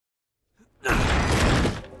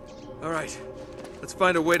All right, let's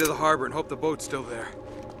find a way to the harbor and hope the boat's still there.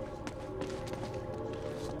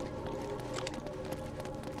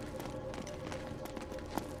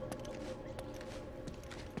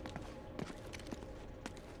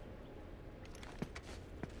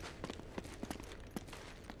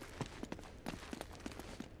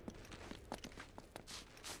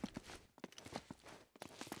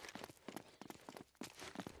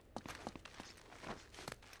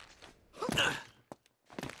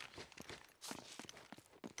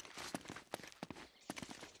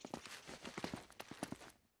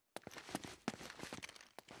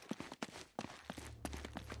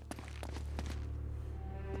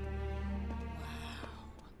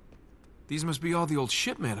 These must be all the old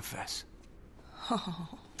ship manifests.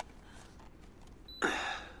 Oh.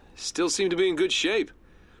 Still seem to be in good shape.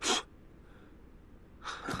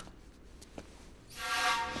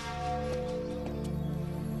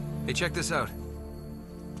 Hey, check this out.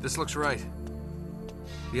 This looks right.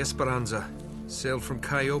 The Esperanza sailed from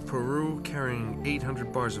Callao, Peru, carrying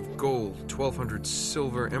 800 bars of gold, 1,200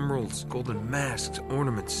 silver emeralds, golden masks,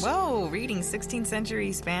 ornaments. Whoa, reading 16th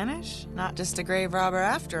century Spanish? Not just a grave robber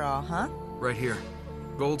after all, huh? Right here.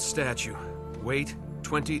 Gold statue. Weight,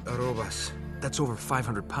 20 arrobas. That's over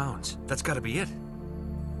 500 pounds. That's gotta be it.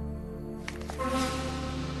 Wow.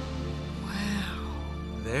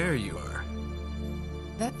 There you are.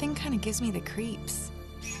 That thing kind of gives me the creeps.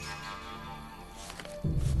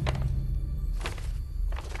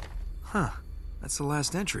 Huh. That's the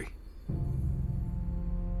last entry.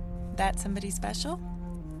 That somebody special?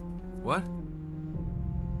 What?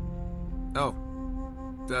 Oh.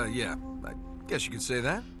 Yeah. I guess you could say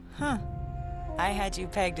that. Huh. I had you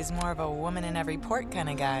pegged as more of a woman in every port kind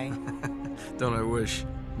of guy. Don't I wish?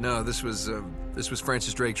 No, this was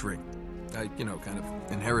Francis Drake's ring. I, kind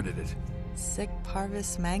of inherited it. Sic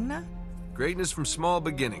parvis magna? Greatness from small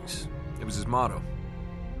beginnings. It was his motto.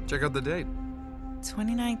 Check out the date.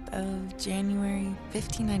 29th of January,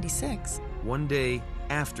 1596. One day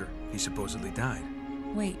after he supposedly died.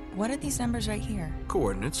 Wait, what are these numbers right here?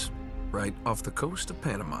 Coordinates. Right off the coast of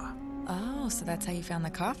Panama. Oh, so that's how you found the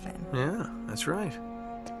coffin. Yeah, that's right.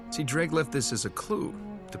 See, Drake left this as a clue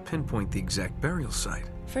to pinpoint the exact burial site.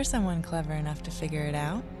 For someone clever enough to figure it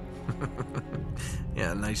out.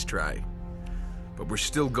 Yeah, nice try. But we're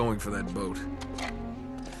still going for that boat.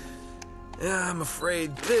 Yeah, I'm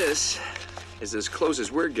afraid this is as close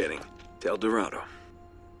as we're getting to El Dorado.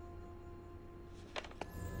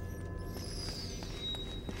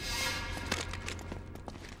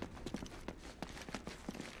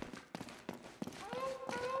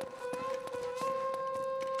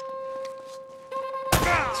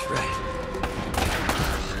 That's right.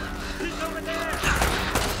 He's over there!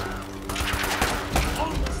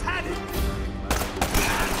 Almost had it!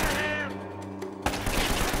 After him!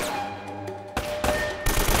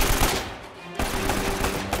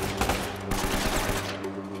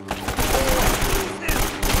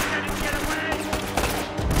 Get away!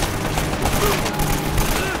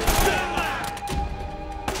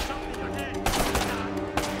 Something in your head!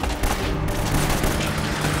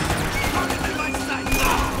 Target in my sight!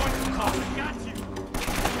 Got you!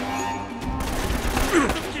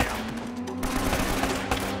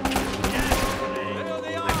 I know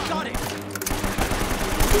they are! I got it!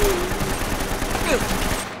 Take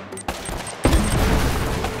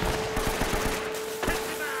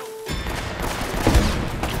him out!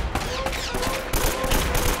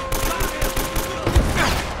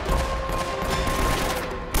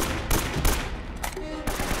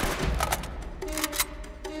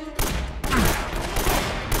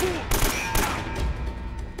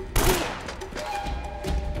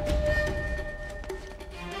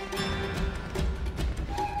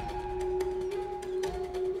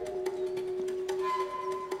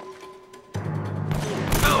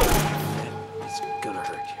 It's gonna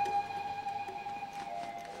hurt you.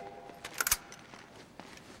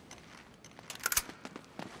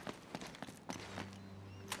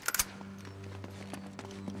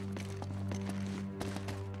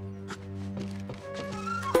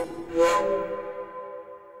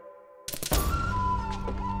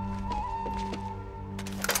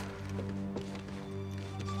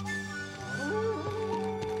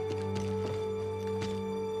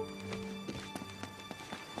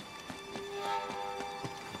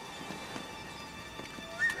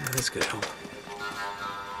 This could help.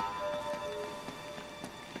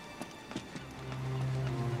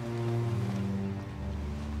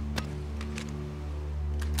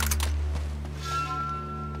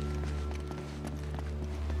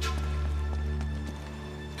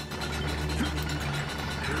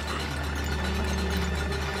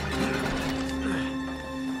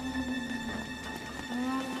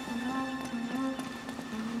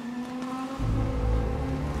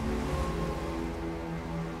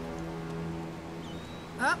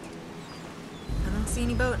 see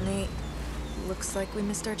any boat, Nate. Looks like we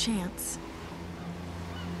missed our chance.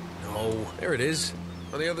 No, there it is.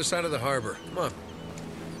 On the other side of the harbor. Come on.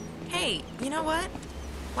 Hey, you know what?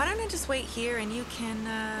 Why don't I just wait here and you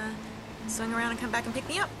can, swing around and come back and pick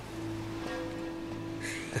me up?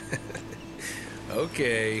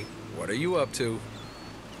 Okay, what are you up to?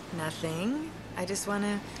 Nothing. I just want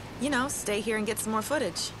to, you know, stay here and get some more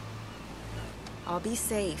footage. I'll be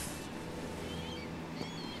safe.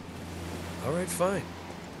 All right, fine.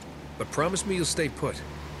 But promise me you'll stay put.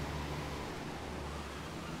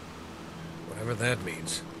 Whatever that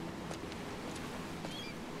means.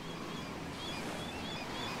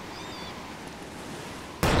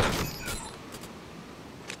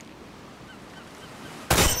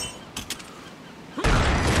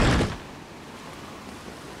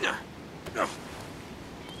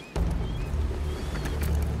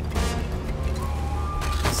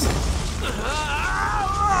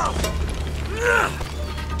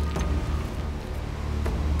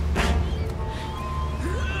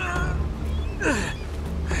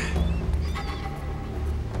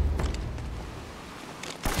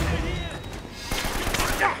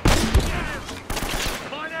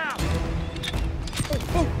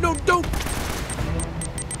 Oh, no, don't!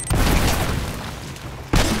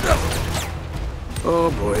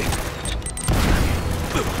 Oh, boy.